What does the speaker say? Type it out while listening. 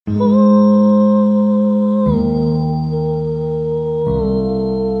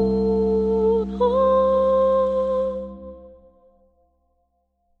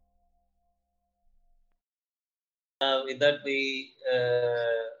that, we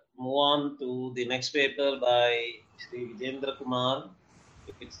move on to the next paper by Sri Vijendra Kumar.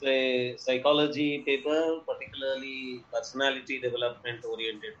 It's a psychology paper, particularly personality development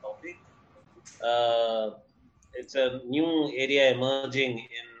oriented topic. It's a new area emerging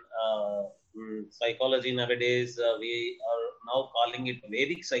in psychology nowadays. We are now calling it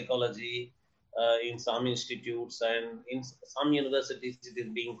Vedic psychology in some institutes, and in some universities it is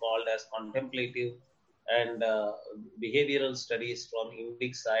being called as contemplative and behavioral studies from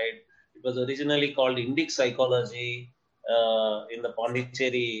Indic side. It was originally called Indic psychology in the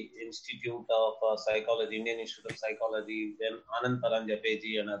Pondicherry Institute of Psychology, Indian Institute of Psychology. Then Anand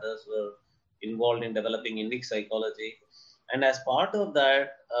Paranjapeji and others were involved in developing Indic psychology. And as part of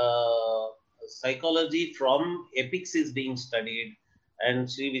that, psychology from epics is being studied.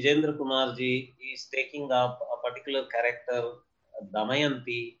 And Sri Vijendra Kumarji is taking up a particular character,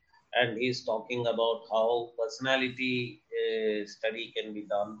 Damayanti, and he's talking about how personality study can be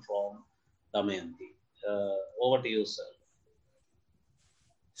done from Damayanti. Over to you, sir.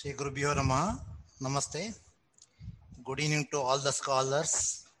 Shri Gurubhyo Namaha. Namaste. Good evening to all the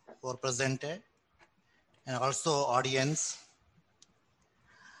scholars who are presented and also audience.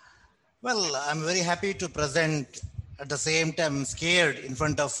 Well, I'm very happy to present. At the same time, I'm scared in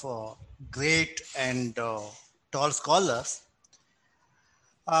front of great and tall scholars.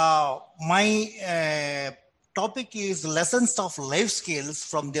 My topic is lessons of life skills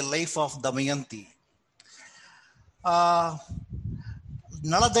from the life of Damayanti. Nala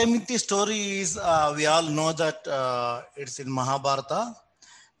Damayanti story is, we all know that it's in Mahabharata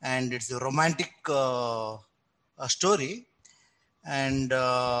and it's a romantic story. And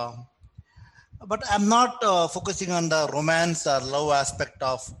but I'm not focusing on the romance or love aspect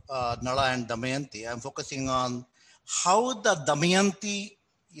of Nala and Damayanti. I'm focusing on how the Damayanti,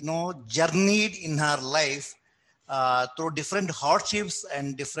 journeyed in her life through different hardships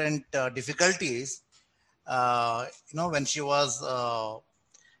and different difficulties. When she was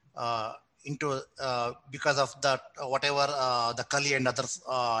because of that, whatever the Kali and others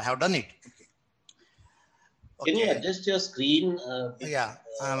have done it. Can you adjust your screen? Yeah,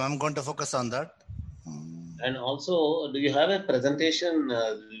 I'm going to focus on that. And also, do you have a presentation?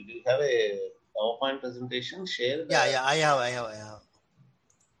 Do you have a PowerPoint presentation? Share that. Yeah, I have.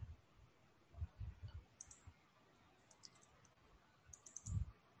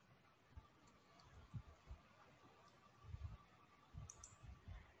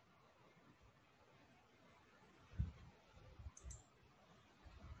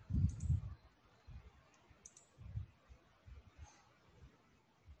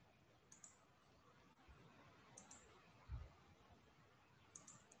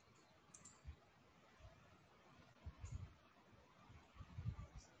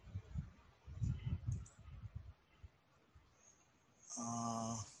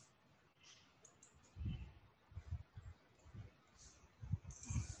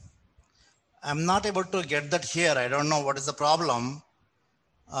 I'm not able to get that here. I don't know what is the problem.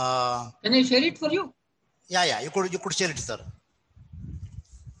 Can I share it for you? Yeah, you could share it, sir.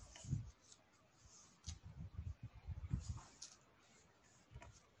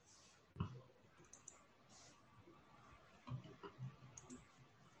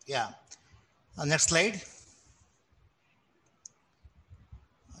 Yeah. Next slide.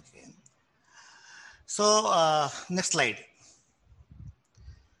 Okay. So next slide.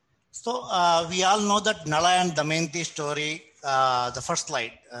 So we all know that Nala and Damayanti story, the first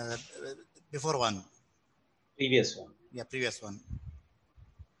slide, before one. Previous one. Yeah, previous one.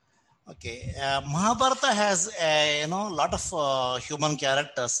 Okay. Mahabharata has a lot of human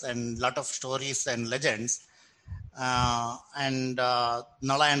characters and lot of stories and legends. And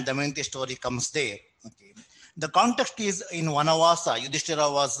Nala and Damayanti story comes there. Okay. The context is in Vanavasa.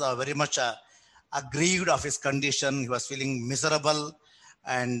 Yudhishthira was very much aggrieved of his condition. He was feeling miserable.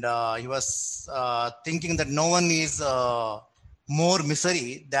 And he was thinking that no one is more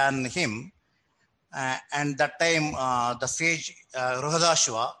misery than him. And that time, the sage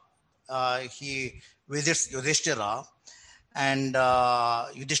Rohadashva, he visits Yudhishthira, and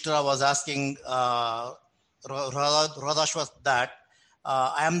Yudhishthira was asking Rohadashva that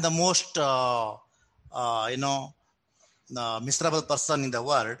I am the most, miserable person in the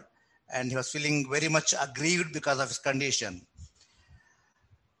world, and he was feeling very much aggrieved because of his condition.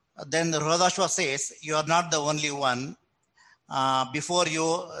 Then Rohadashva says, you are not the only one. Before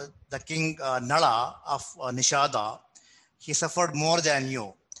you, the king Nala of Nishada, he suffered more than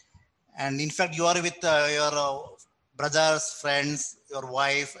you. And in fact, you are with your brothers, friends, your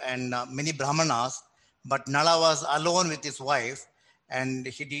wife, and many Brahmanas. But Nala was alone with his wife, and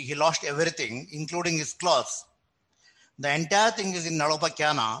he lost everything, including his clothes. The entire thing is in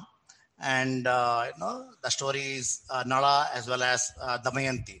Nalopakyana, and the story is Nala as well as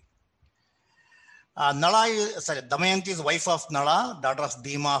Damayanti. Damayanti is wife of Nala, daughter of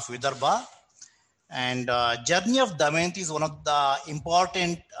Bhima of Vidarbha. And journey of Damayanti is one of the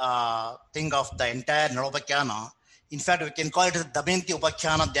important thing of the entire Nalopakyana. In fact, we can call it Damayanti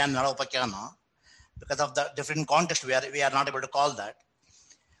Upakyana than Nalopakyana because of the different context. We are not able to call that.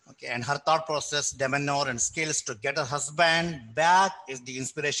 Okay, and her thought process, demeanor, and skills to get her husband back is the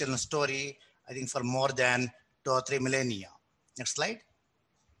inspirational story, I think, for more than 2 or 3 millennia. Next slide.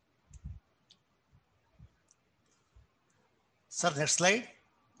 Sir, next slide.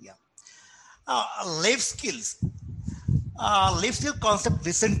 Yeah. Life skills. Life skill concept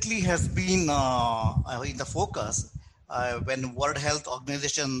recently has been in the focus when World Health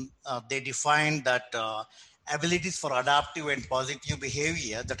Organization, they defined that abilities for adaptive and positive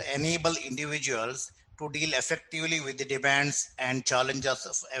behavior that enable individuals to deal effectively with the demands and challenges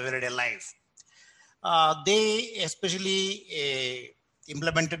of everyday life. They especially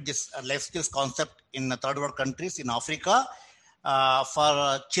implemented this life skills concept in third world countries in Africa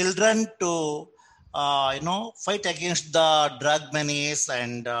for children to fight against the drug menace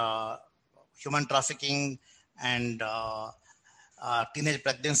and human trafficking and teenage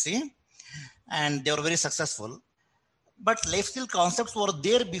pregnancy. And they were very successful. But life skill concepts were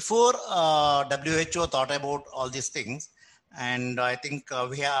there before WHO thought about all these things. And I think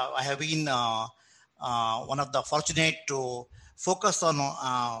I have been one of the fortunate to focus on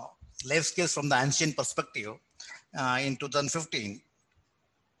life skills from the ancient perspective in 2015.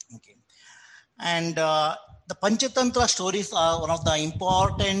 Okay. And the Panchatantra stories are one of the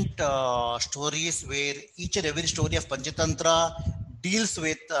important stories where each and every story of Panchatantra deals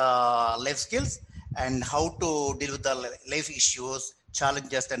with life skills and how to deal with the life issues,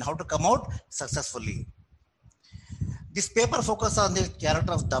 challenges, and how to come out successfully. This paper focuses on the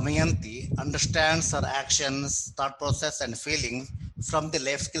character of Damayanti, understands her actions, thought process, and feelings from the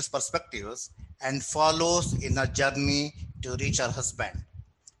life skills perspectives, and follows in her journey to reach her husband.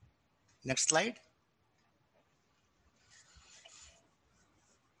 Next slide.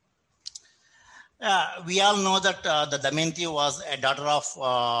 We all know that the Damayanti was a daughter of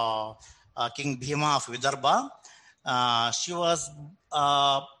King Bhima of Vidarbha. She was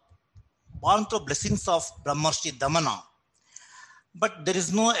born through blessings of Brahmarshi Damana. But there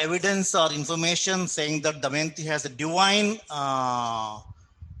is no evidence or information saying that Damayanti has a divine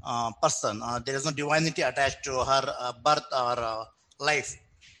person. There is no divinity attached to her birth or life.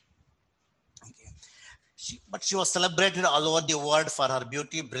 But she was celebrated all over the world for her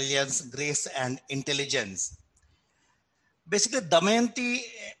beauty, brilliance, grace, and intelligence. Basically, Damayanti,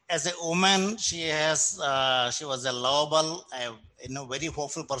 as a woman, she was a lovable, very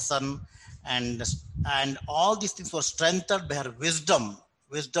hopeful person, and all these things were strengthened by her wisdom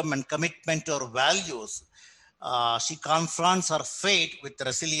and commitment to her values. She confronts her fate with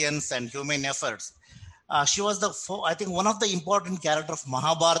resilience and human efforts. She was I think one of the important characters of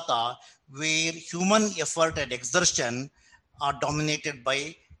Mahabharata, where human effort and exertion are dominated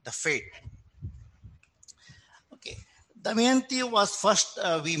by the fate. Okay, Damayanti was first,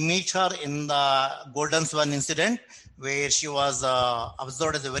 we meet her in the Golden Swan incident, where she was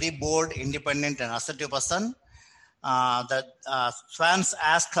observed as a very bold, independent, and assertive person. The swans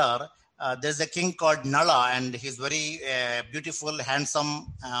asked her, there's a king called Nala, and he's very beautiful,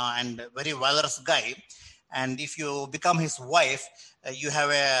 handsome, and very valorous guy. And if you become his wife, you have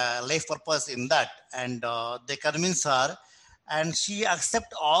a life purpose in that. And they convince her, and she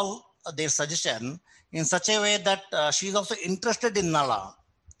accepts all their suggestion in such a way that she is also interested in Nala,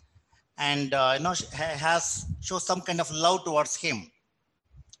 and shows some kind of love towards him.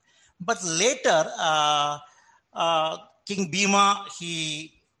 But later, King Bhima,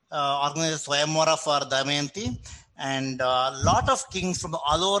 he organized Swayamvara for Damayanti, and a lot of kings from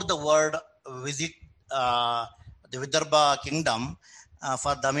all over the world visit the Vidarbha kingdom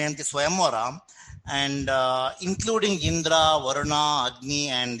for Damayanti Swayamvara, and including Indra, Varuna, Agni,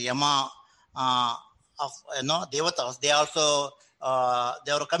 and Yama of Devatas. They also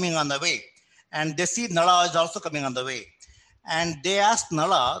they were coming on the way, and they see Nala is also coming on the way, and they ask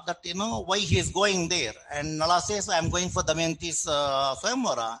Nala that why he is going there, and Nala says, I am going for Damayanti's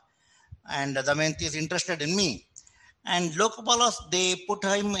Swayamvara, and Damayanti is interested in me. And Lokapalas, they put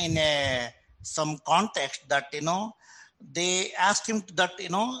him in some context that they asked him that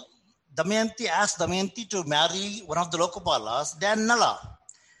Damayanti asked Damayanti to marry one of the Lokapalas, then Nala.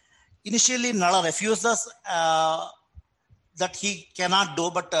 Initially, Nala refuses that he cannot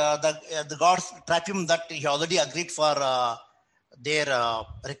do, but the gods trap him that he already agreed for their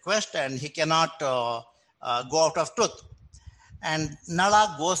request, and he cannot go out of truth. And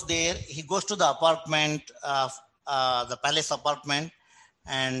Nala goes there. He goes to the apartment, the palace apartment,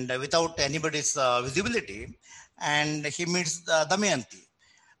 and without anybody's visibility, and he meets Damayanti.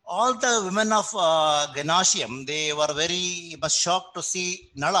 All the women of Ganasium, they were very much shocked to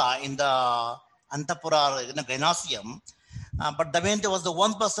see Nala in the Antapura, Ganasium. But Damayanti was the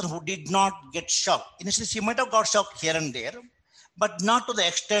one person who did not get shocked. Initially, she might have got shocked here and there, but not to the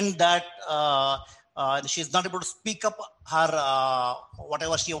extent that she's not able to speak up her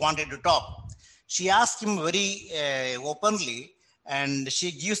whatever she wanted to talk. She asked him very openly, and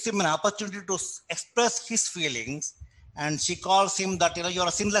she gives him an opportunity to express his feelings. And she calls him that, you're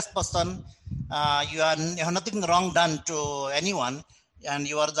a sinless person. You have nothing wrong done to anyone. And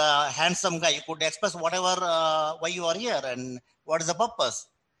you are the handsome guy. You could express whatever, why you are here and what is the purpose.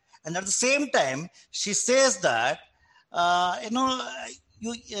 And at the same time, she says that, no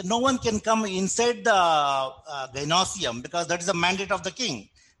one can come inside the Gymnasium because that is a mandate of the king.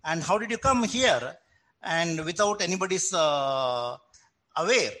 And how did you come here and without anybody's aware?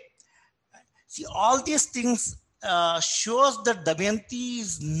 See, all these things shows that Damayanti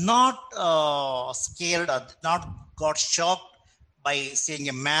is not scared or not got shocked by seeing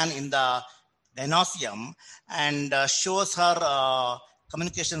a man in the Gymnasium, and shows her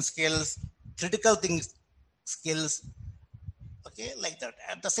communication skills, critical skills, okay, like that.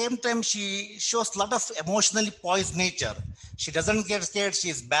 At the same time, she shows a lot of emotionally poised nature. She doesn't get scared. She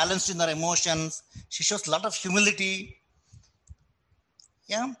is balanced in her emotions. She shows a lot of humility.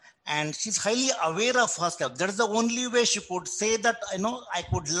 Yeah, and she's highly aware of herself. That is the only way she could say that, I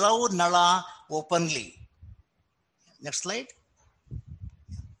could love Nala openly. Next slide.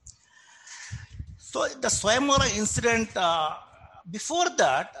 So the Swayamvara incident, before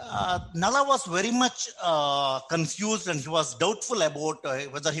that, Nala was very much confused, and he was doubtful about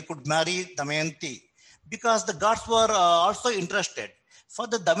whether he could marry Damayanti, because the gods were also interested. For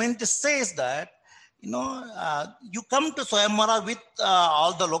the Damayanti says that, you come to Swayamvara with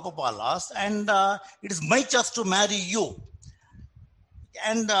all the Lokapalas, and it is my choice to marry you.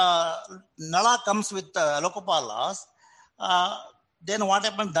 And Nala comes with Lokapalas. Then what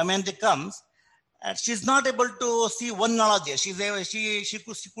happened? Damayanti comes, and she's not able to see one Nala there. She could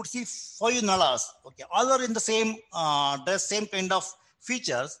see 5 Nalas. Okay, all are in the same dress, same kind of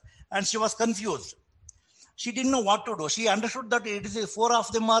features, and she was confused. She didn't know what to do. She understood that it is 4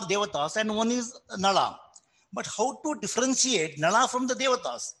 of them are Devatas and 1 is Nala. But how to differentiate Nala from the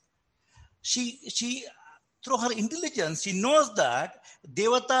Devatas? She through her intelligence, she knows that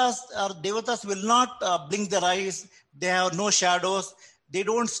Devatas will not blink their eyes. They have no shadows. They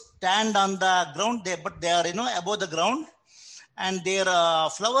don't stand on the ground, but they are above the ground, and their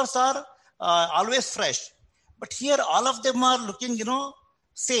flowers are always fresh. But here, all of them are looking,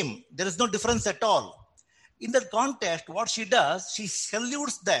 same. There is no difference at all. In that context, what she does, she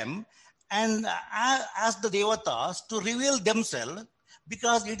salutes them and asks the Devatas to reveal themselves,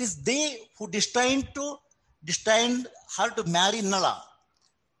 because it is they who destined her to marry Nala.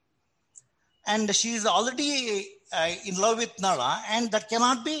 And she is already in love with Nala, and that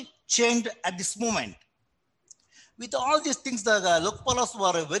cannot be changed at this moment. With all these things, the Lokapalas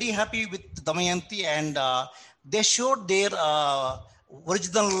were very happy with Damayanti, and they showed their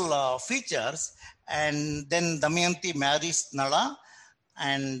original features. And then Damayanti marries Nala,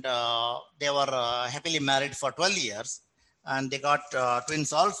 and they were happily married for 12 years, and they got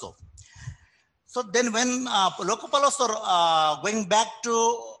twins also. So then when Lokapalas are going back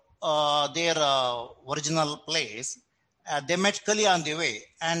to their original place, they met Kali on the way,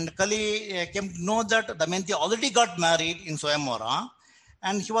 and Kali came to know that Damayanti already got married in Swayamvara,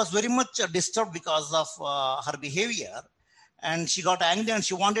 and he was very much disturbed because of her behavior, and she got angry and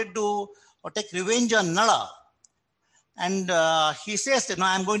she wanted to take revenge on Nala. And he says,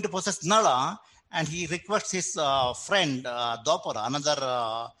 I'm going to possess Nala, and he requests his friend Dwapara,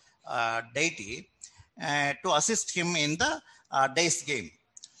 another deity, to assist him in the dice game.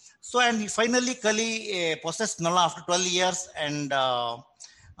 So, and he finally Kali possessed Nala after 12 years, and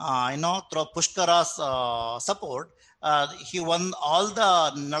through Pushkara's support, he won all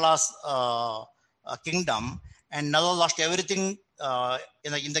the Nala's kingdom, and Nala lost everything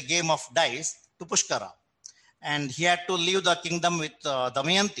in the game of dice to Pushkara, and he had to leave the kingdom with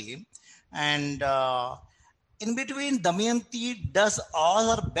Damayanti. And in between, Damayanti does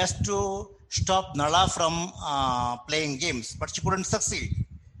all her best to stop Nala from playing games, but she couldn't succeed.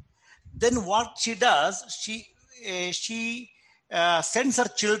 Then what she does, she sends her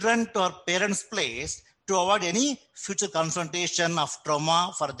children to her parents' place to avoid any future confrontation of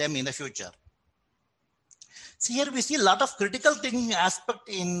trauma for them in the future. See, here we see a lot of critical thinking aspect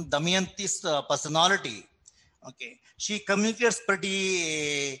in Damayanti's personality. Okay, she communicates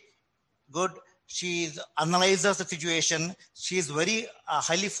pretty good. She analyzes the situation. She is very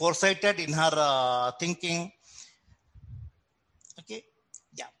highly foresighted in her thinking. Okay,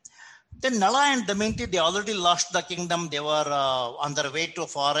 yeah. Then Nala and Damayanti, they already lost the kingdom. They were on their way to a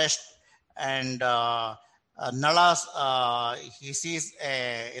forest, and Nala, he sees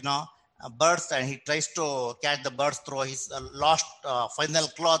birds, and he tries to catch the birds through his lost final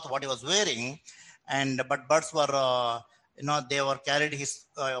cloth, what he was wearing, but birds were, they were carried his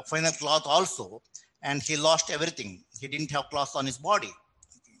final cloth also, and he lost everything. He didn't have cloth on his body.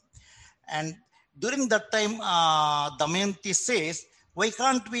 And during that time, Damayanti says, why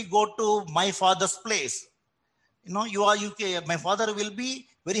can't we go to my father's place? My father will be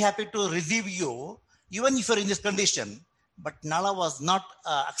very happy to receive you, even if you're in this condition. But Nala was not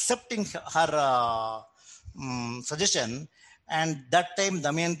accepting her suggestion. And that time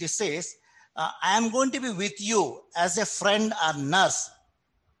Damayanti says, I am going to be with you as a friend or nurse.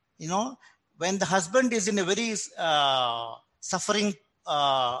 When the husband is in a very suffering,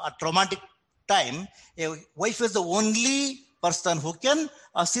 a traumatic time, a wife is the only person who can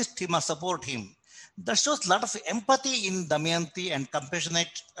assist him or support him. That shows a lot of empathy in Damayanti and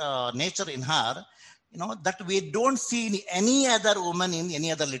compassionate nature in her, that we don't see in any other woman in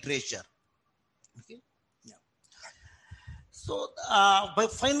any other literature. Okay. Yeah. So,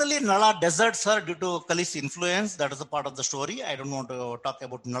 but finally, Nala deserts her due to Kali's influence. That is a part of the story. I don't want to talk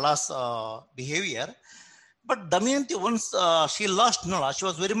about Nala's behavior. But Damayanti, once she lost Nala, she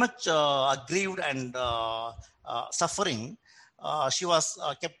was very much aggrieved and suffering. She was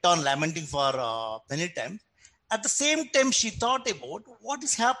kept on lamenting for many times. At the same time, she thought about what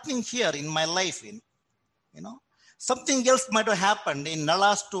is happening here in my life. Something else might have happened in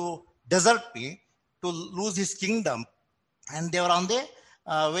Nala's to desert me, to lose his kingdom, and they were on the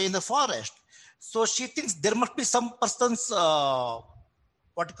way in the forest. So she thinks there must be some person's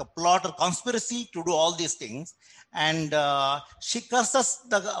plot or conspiracy to do all these things, and she curses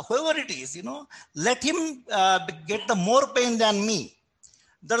whoever it is. Let him get the more pain than me.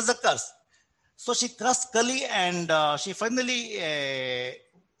 There's a curse. So she cursed Kali, and she finally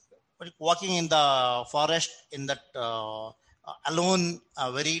walking in the forest in that alone,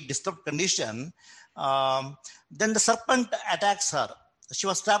 very disturbed condition. Then the serpent attacks her. She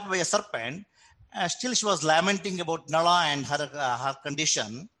was trapped by a serpent. Still, she was lamenting about Nala and her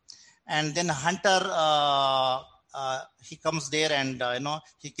condition. And then hunter, he comes there and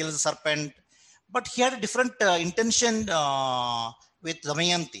he kills the serpent. But he had a different intention with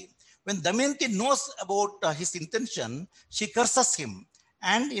Damayanti. When Damayanti knows about his intention, she curses him.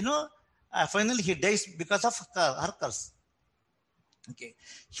 And, finally he dies because of her curse. Okay.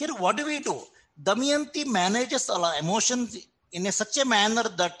 Here, what do we do? Damayanti manages our emotions in such a manner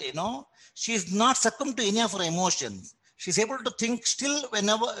that, she is not succumbed to any of her emotions. She's able to think still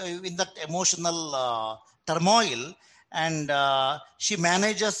whenever in that emotional turmoil, and she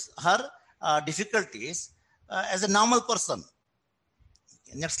manages her difficulties as a normal person.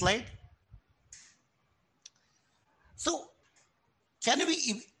 Next slide. So, can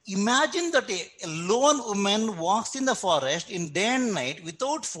we imagine that a lone woman walks in the forest in day and night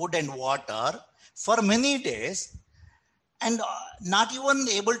without food and water for many days, and not even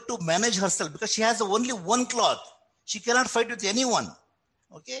able to manage herself because she has only one cloth. She cannot fight with anyone.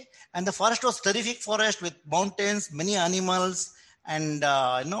 Okay. And the forest was terrific forest with mountains, many animals, and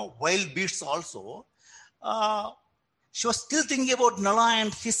wild beasts also. She was still thinking about Nala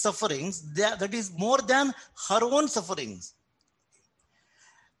and his sufferings. That is more than her own sufferings.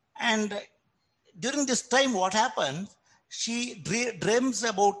 And during this time, what happened? She dreams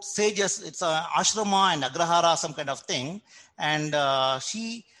about sages. It's an ashrama and agrahara, some kind of thing. And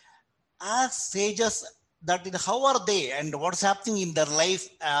she asks sages that how are they and what's happening in their life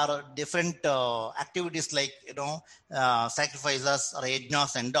are different activities like, sacrifices or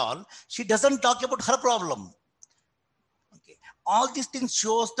yajnas and all. She doesn't talk about her problem. Okay. All these things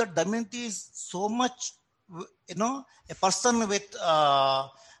shows that Damayanti is so much, a person with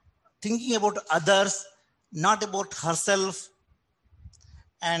thinking about others, not about herself.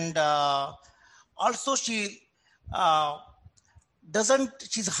 And also she's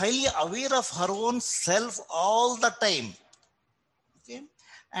highly aware of her own self all the time. Okay.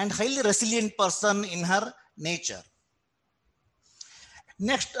 And highly resilient person in her nature.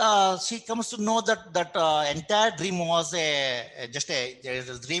 Next, she comes to know that entire dream was just a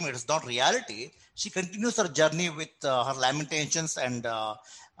dream. It is not reality. She continues her journey with her lamentations, and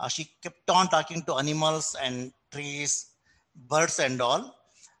she kept on talking to animals and trees, birds and all.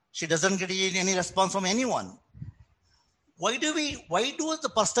 She doesn't get any response from anyone. why do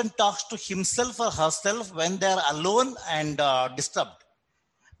the person talks to himself or herself when they are alone and disturbed?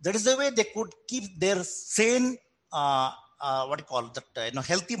 That is the way they could keep their sane,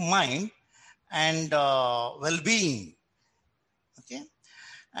 healthy mind and well-being. Okay,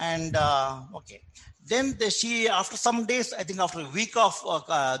 and then she, after some days, I think after a week of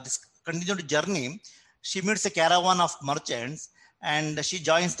this continued journey, she meets a caravan of merchants, and she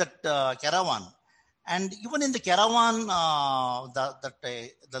joins that caravan. And even in the caravan,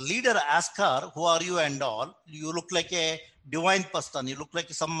 the leader asks her, "Who are you?" and all. You look like a divine person. You look like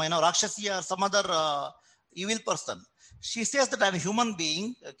some Rakshasi or some other evil person. She says that I'm a human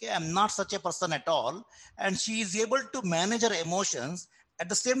being. Okay, I'm not such a person at all. And she is able to manage her emotions. At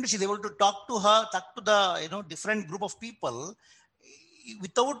the same time, she's able to talk to the different group of people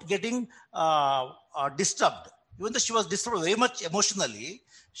without getting disturbed. Even though she was disturbed very much emotionally,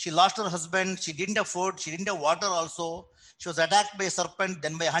 she lost her husband, she didn't have food, she didn't have water also. She was attacked by a serpent,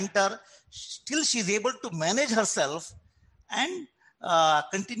 then by a hunter. Still, she is able to manage herself and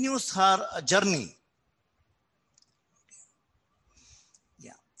continues her journey.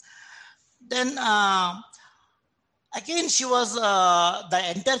 Yeah. Then again, she was, the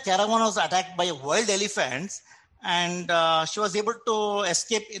entire caravan was attacked by wild elephants, and she was able to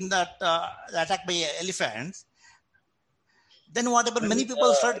escape in that attack by elephants. Then what happened? Many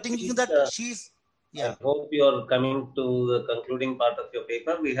people start thinking that she's... Yeah. I hope you are coming to the concluding part of your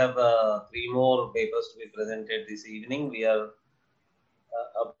paper. We have 3 more papers to be presented this evening. We are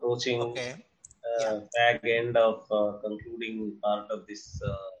approaching fag end of concluding part of this.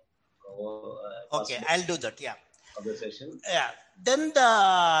 I'll do that. Yeah. Of the session. Yeah. Then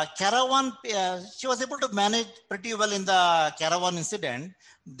the caravan, she was able to manage pretty well in the caravan incident.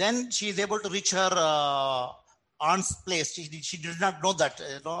 Then she is able to reach her aunt's place. She did not know that,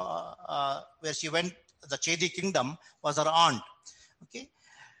 where she went, the Chedi kingdom was her aunt. Okay.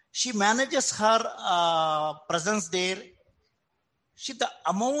 She manages her presence there. The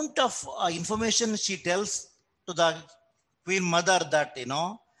amount of information she tells to the Queen Mother that,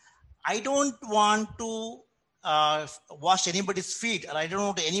 I don't want to wash anybody's feet, or I don't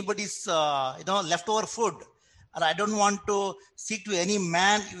want anybody's, leftover food, or I don't want to seek to any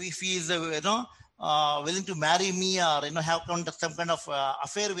man if he is, willing to marry me or, have some kind of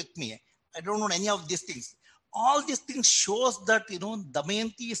affair with me. I don't want any of these things. All these things shows that,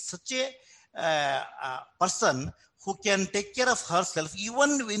 Damayanti is such a person who can take care of herself,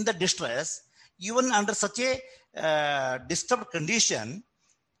 even in the distress, even under such a disturbed condition.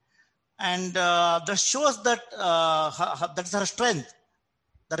 And that shows that that's her strength,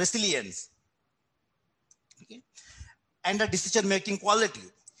 the resilience, okay? And the decision-making quality.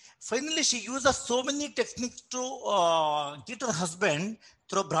 Finally, she uses so many techniques to get her husband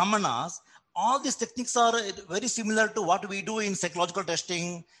through Brahmanas. All these techniques are very similar to what we do in psychological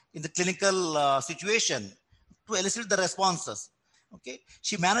testing, in the clinical situation, to elicit the responses. Okay,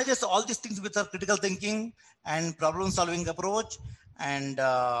 she manages all these things with her critical thinking and problem-solving approach, and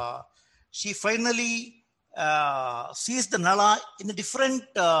she finally sees the Nala in a different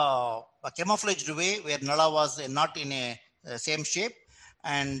camouflaged way, where Nala was not in a same shape,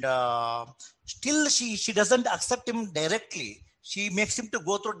 and still she doesn't accept him directly. She makes him to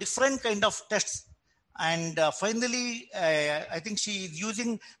go through different kind of tests, and finally I think she is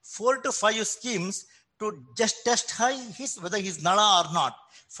using 4 to 5 schemes to just test whether he's Nala or not.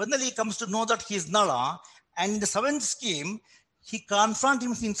 Finally, he comes to know that he's Nala, and in the 7th scheme, he confronts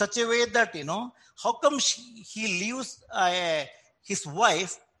him in such a way that, how come he leaves his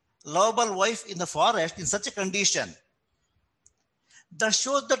wife, lovable wife, in the forest in such a condition? That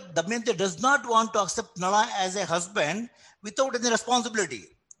shows that Damayanti does not want to accept Nala as a husband without any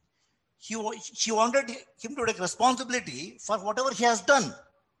responsibility. She wanted him to take responsibility for whatever he has done.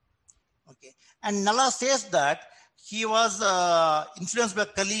 Okay, and Nala says that he was influenced by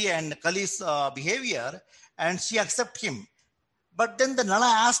Kali and Kali's behavior, and she accepts him. But then the Nala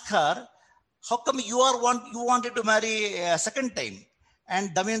asks her, how come you wanted to marry a second time?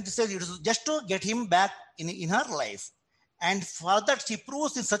 And Damayanti says it is just to get him back in her life. And for that, she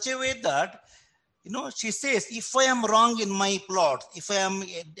proves in such a way that, she says, if I am wrong in my plot, if I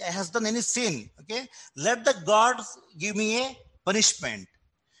has done any sin, okay, let the gods give me a punishment.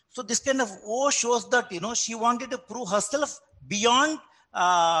 So this kind of shows that, she wanted to prove herself beyond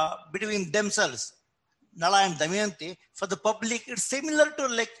between themselves, Nala and Damayanti, for the public. It's similar to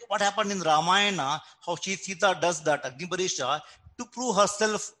like what happened in Ramayana, how Sita does that, Agniparisha, to prove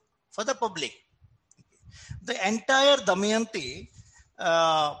herself for the public. The entire Damayanti,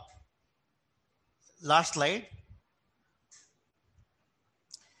 last slide.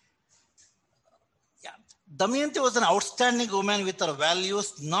 Yeah, Damayanti was an outstanding woman with her values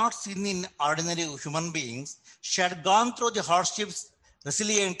not seen in ordinary human beings. She had gone through the hardships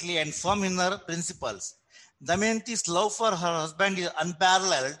resiliently and firm in her principles. Damayanti's love for her husband is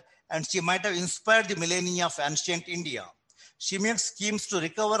unparalleled, and she might have inspired the millennia of ancient India. She makes schemes to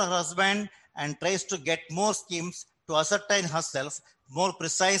recover her husband and tries to get more schemes to ascertain herself more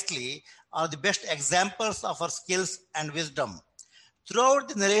precisely, are the best examples of her skills and wisdom. Throughout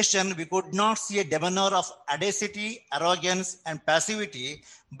the narration, we could not see a demeanor of audacity, arrogance, and passivity,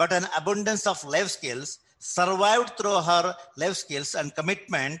 but an abundance of life skills survived through her life skills and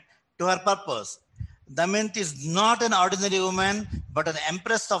commitment to her purpose. Damayanti is not an ordinary woman, but an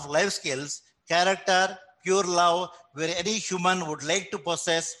empress of life skills, character, pure love, where any human would like to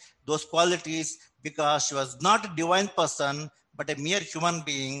possess those qualities because she was not a divine person, but a mere human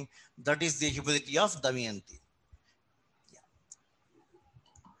being. That is the humility of Damayanti.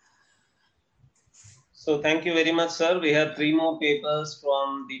 So thank you very much, sir. We have 3 more papers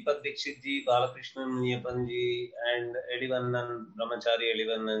from Deepak Dikshit ji, Balakrishnan Muniyappan ji, and Edivannan Brahmachari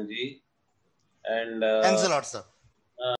Edivannan ji. And thanks a lot, sir.